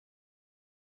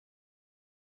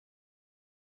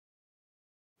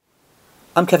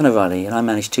I'm Kevin O'Reilly and I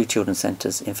manage 2 children's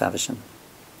centres in Faversham.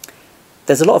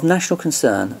 There's a lot of national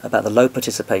concern about the low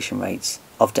participation rates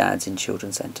of dads in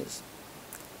children's centres.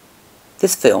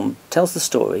 This film tells the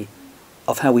story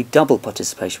of how we doubled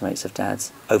participation rates of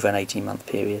dads over an 18-month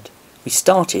period. We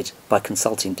started by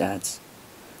consulting dads.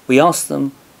 We asked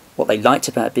them what they liked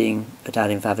about being a dad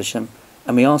in Faversham,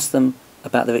 and we asked them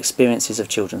about their experiences of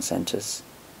children's centres.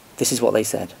 This is what they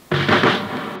said.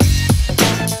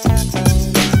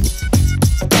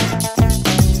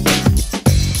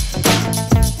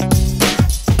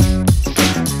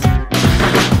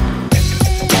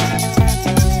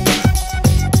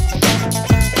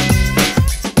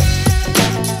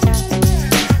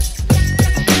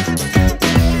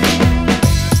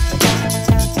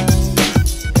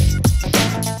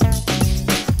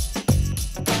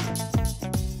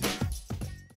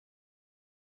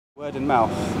 Word of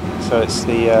mouth, so it's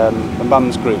the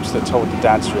mums groups that told the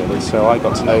dads really, so I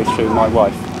got to know through my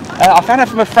wife. I found out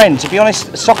from a friend. To be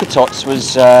honest, Soccer Tots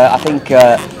was, I think,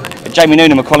 Jamie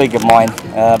Noonan, a colleague of mine,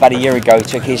 about a year ago,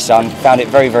 took his son, found it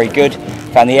very, very good,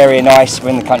 found the area nice, we're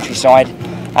in the countryside,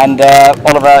 and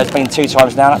Oliver has been 2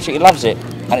 times now and absolutely loves it,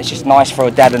 and it's just nice for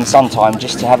a dad and son time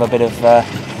just to have a bit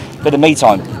of me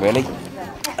time, really.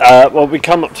 Well, we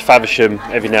come up to Faversham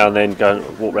every now and then, go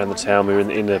and walk around the town. We were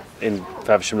in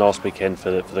Faversham last weekend for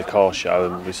the car show,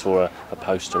 and we saw a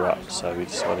poster up, so we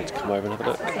decided to come over and have a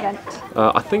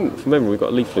look. I think, from memory, we got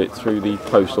a leaflet through the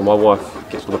post, or my wife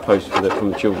gets all the post from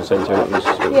the Children Centre, and it was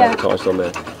advertised on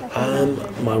there.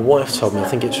 My wife told me, I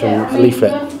think it's from a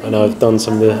leaflet, and I've done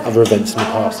some of the other events in the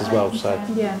past as well, so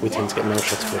we tend to get mail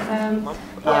shots for it.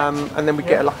 And then we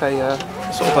get like a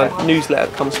sort of a newsletter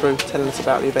that comes through telling us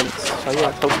about the events. So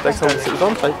yeah, they told us it was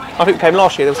on. So I think it came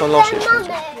last year. There was one last year.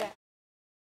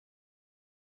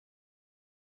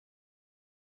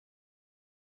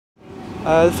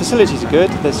 The facilities are good.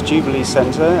 There's a Jubilee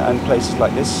Centre and places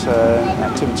like this,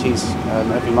 activities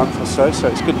every month or so. So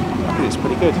it's good. I think it's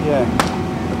pretty good. Yeah,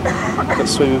 got a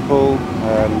swimming pool.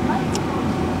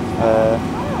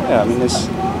 Yeah, I mean there's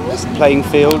playing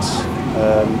fields.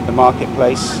 The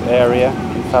marketplace area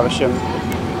in Faversham,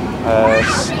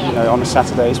 you know, on the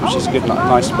Saturdays, which is a good,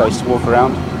 nice place to walk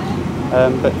around.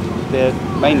 But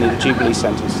mainly the Jubilee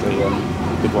Centre's the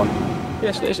good one.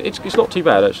 Yes, it's not too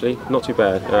bad actually. Not too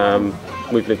bad.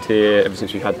 We've lived here ever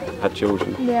since we had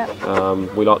children. Yeah.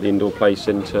 We like the indoor play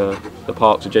centre. The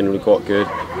parks are generally quite good.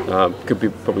 Could be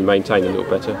probably maintained a little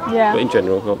better. Yeah. But in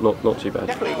general, not too bad.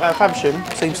 Definitely, Faversham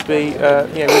seems to be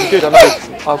really good. I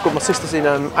know I've got my sisters in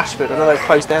Ashford. I know they've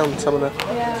closed down some of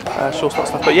the short stop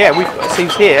stuff. But yeah, it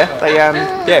seems here they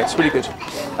it's really good.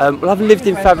 Well, I haven't lived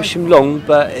in Faversham long,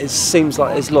 but it seems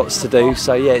like there's lots to do.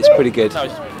 So yeah, it's pretty good.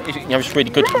 It's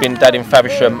really good being dad in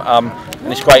Faversham, and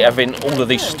it's great having all of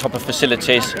these type of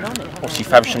facilities. Obviously,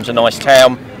 Faversham's a nice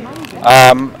town,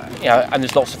 and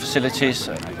there's lots of facilities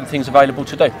and things available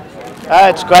to do.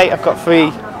 It's great. I've got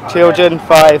 3 children,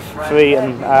 5, 3,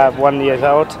 and 1 year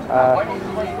old.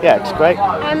 Yeah, it's great.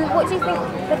 What do you think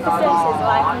the facilities are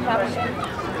like in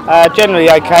Faversham? Generally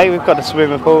okay. We've got a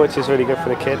swimming pool, which is really good for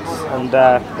the kids, and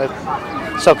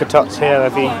the Soccer Tots here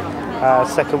every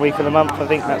second week of the month. I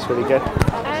think that's really good.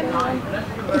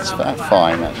 It's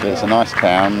fine actually. It's a nice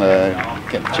town.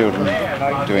 Get the children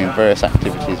doing various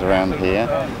activities around here,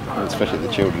 especially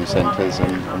the children's centres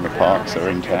and the parks that are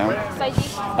in town.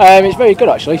 It's very good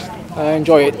actually. I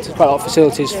enjoy it. There's quite a lot of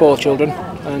facilities for children,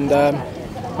 and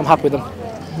I'm happy with them.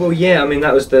 Well, yeah. I mean,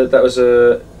 that was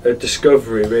a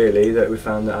discovery really, that we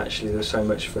found that actually there was so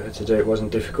much for her to do. It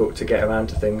wasn't difficult to get around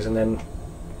to things, and then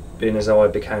being as I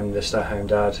became the stay-at-home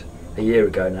dad a year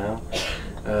ago now.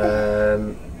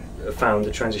 Found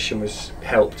the transition was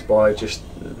helped by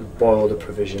all the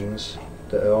provisions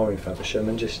that are in Faversham,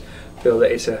 and just feel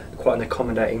that it's quite an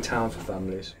accommodating town for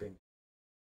families.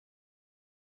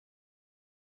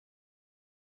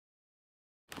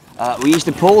 We used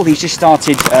the pool. He's just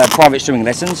started private swimming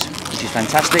lessons, which is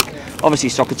fantastic. Obviously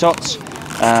Soccer Tots.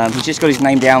 He's just got his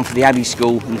name down for the Abbey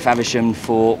School in Faversham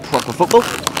for proper football,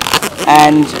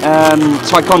 and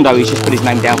taekwondo he's just put his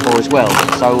name down for as well.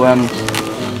 So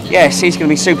yes, he's going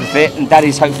to be super fit, and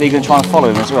Daddy's hopefully going to try and follow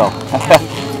him as well.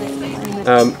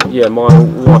 Yeah, my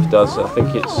wife does. I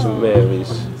think it's St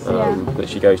Mary's that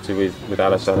she goes to with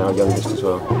Alice and our youngest as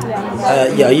well.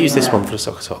 Yeah, I use this one for the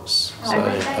Soccer Tots. So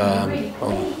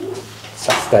on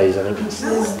Saturdays, I think it's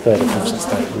 3rd or 4th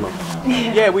Saturday of the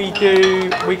month. Yeah, we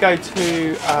go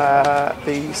to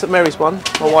the St Mary's one.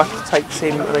 My wife takes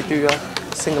him, and they do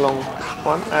a sing-along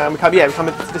one. We come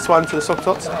to this one for the Soccer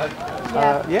Tots.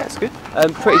 Yeah, it's good.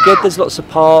 Pretty good. There's lots of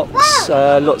parks,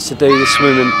 lots to do. The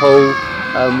swimming pool.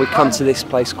 We come to this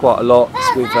place quite a lot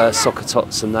with soccer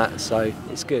tots and that, so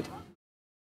it's good.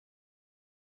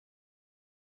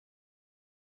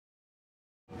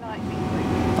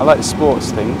 I like the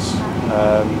sports things.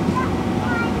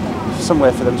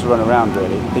 Somewhere for them to run around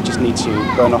really. They just need to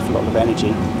burn off a lot of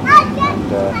energy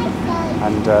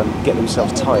and get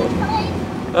themselves tired.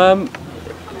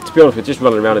 To be honest, we're just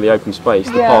running around in the open space.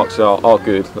 The parks are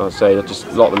good. I'd say they're just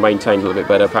a lot of them maintained a little bit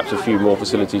better. Perhaps a few more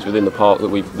facilities within the park that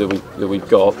we've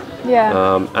got.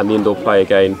 Yeah. And the indoor play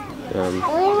again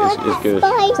is good.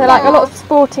 So like a lot of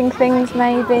sporting things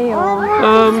maybe, or.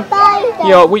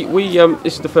 Yeah, we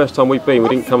this is the first time we've been. We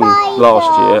didn't come last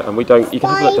year, and we don't. You can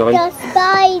have a look,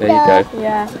 darling. There you go.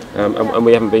 Yeah. And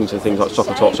we haven't been to things like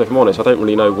soccer tots. So if I'm honest, I don't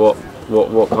really know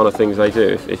what kind of things they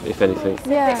do, if anything.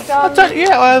 Yeah.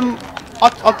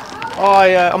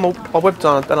 I'm a web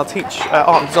designer and I teach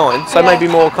art and design, so maybe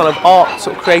more kind of art,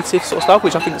 sort of creative sort of stuff,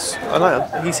 which I think I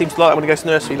don't know, he seems to like when he goes to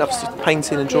nursery. He loves just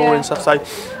painting and drawing and stuff. So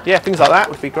yeah, things like that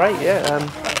would be great. Yeah.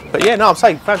 But yeah, no, I'm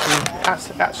saying Faversham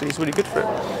actually is really good for it.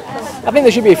 I think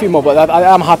there should be a few more, but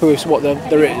I'm happy with what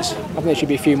there is. I think there should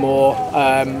be a few more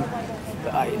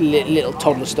little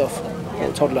toddler stuff,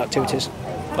 little toddler activities.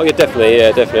 Oh yeah, definitely.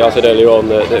 I said earlier on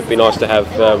that it'd be nice to have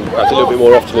perhaps a little bit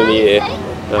more often in the year.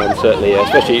 Certainly, yeah,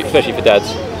 especially for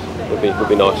dads, would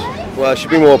be nice. Well, there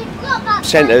should be more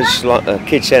centres, like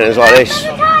kids centres like this.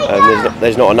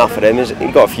 There's not enough of them.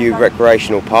 You've got a few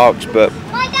recreational parks, but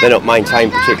they're not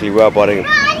maintained particularly well by the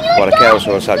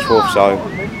council and such forth. So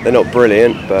they're not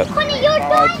brilliant, but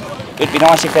it'd be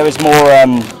nice if there was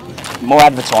more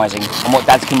advertising on what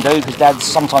dads can do, because dads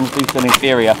sometimes do feel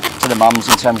inferior to the mums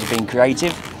in terms of being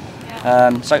creative.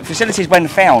 So facilities when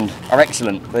found are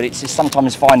excellent, but it's just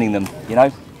sometimes finding them, you know.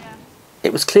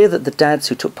 It was clear that the dads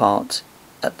who took part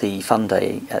at the fun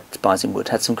day at Bysing Wood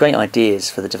had some great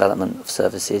ideas for the development of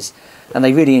services, and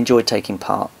they really enjoyed taking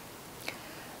part.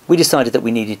 We decided that we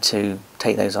needed to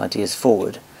take those ideas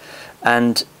forward,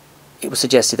 and it was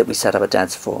suggested that we set up a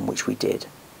dads forum, which we did.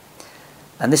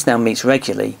 And this now meets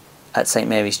regularly at St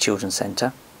Mary's Children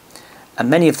Centre,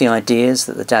 and many of the ideas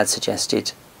that the dads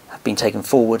suggested have been taken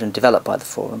forward and developed by the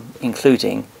forum,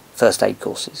 including first aid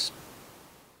courses.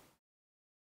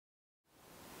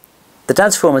 The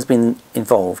Dads Forum has been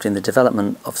involved in the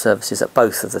development of services at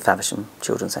both of the Faversham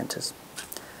Children Centres.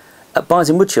 At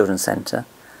Bysing Wood Children's Centre,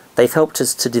 they've helped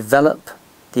us to develop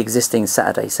the existing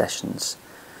Saturday sessions.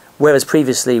 Whereas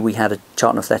previously we had a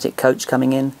Charlton Athletic coach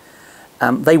coming in,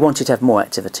 they wanted to have more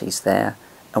activities there,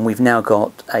 and we've now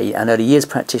got an early years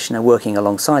practitioner working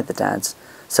alongside the dads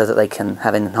so that they can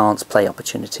have enhanced play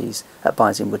opportunities at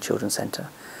Bysing Wood Children's Centre,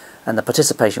 and the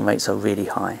participation rates are really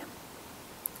high.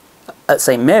 At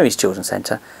St Mary's Children's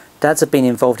Centre, dads have been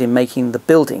involved in making the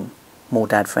building more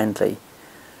dad-friendly.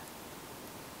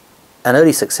 An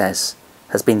early success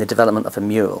has been the development of a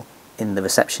mural in the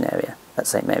reception area at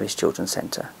St Mary's Children's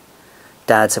Centre.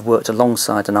 Dads have worked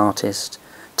alongside an artist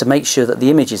to make sure that the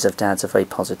images of dads are very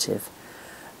positive,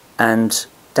 and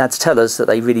dads tell us that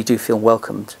they really do feel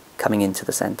welcomed coming into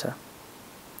the centre.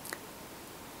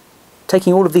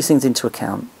 Taking all of these things into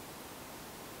account,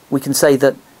 we can say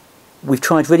that we've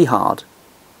tried really hard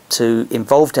to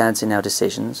involve dads in our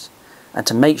decisions and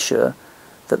to make sure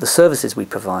that the services we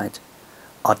provide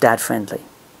are dad-friendly.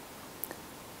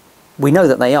 We know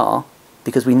that they are,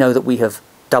 because we know that we have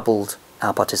doubled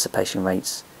our participation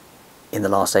rates in the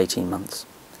last 18 months.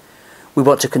 We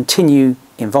want to continue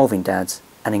involving dads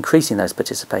and increasing those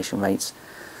participation rates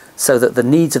so that the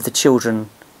needs of the children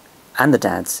and the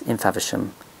dads in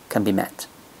Faversham can be met.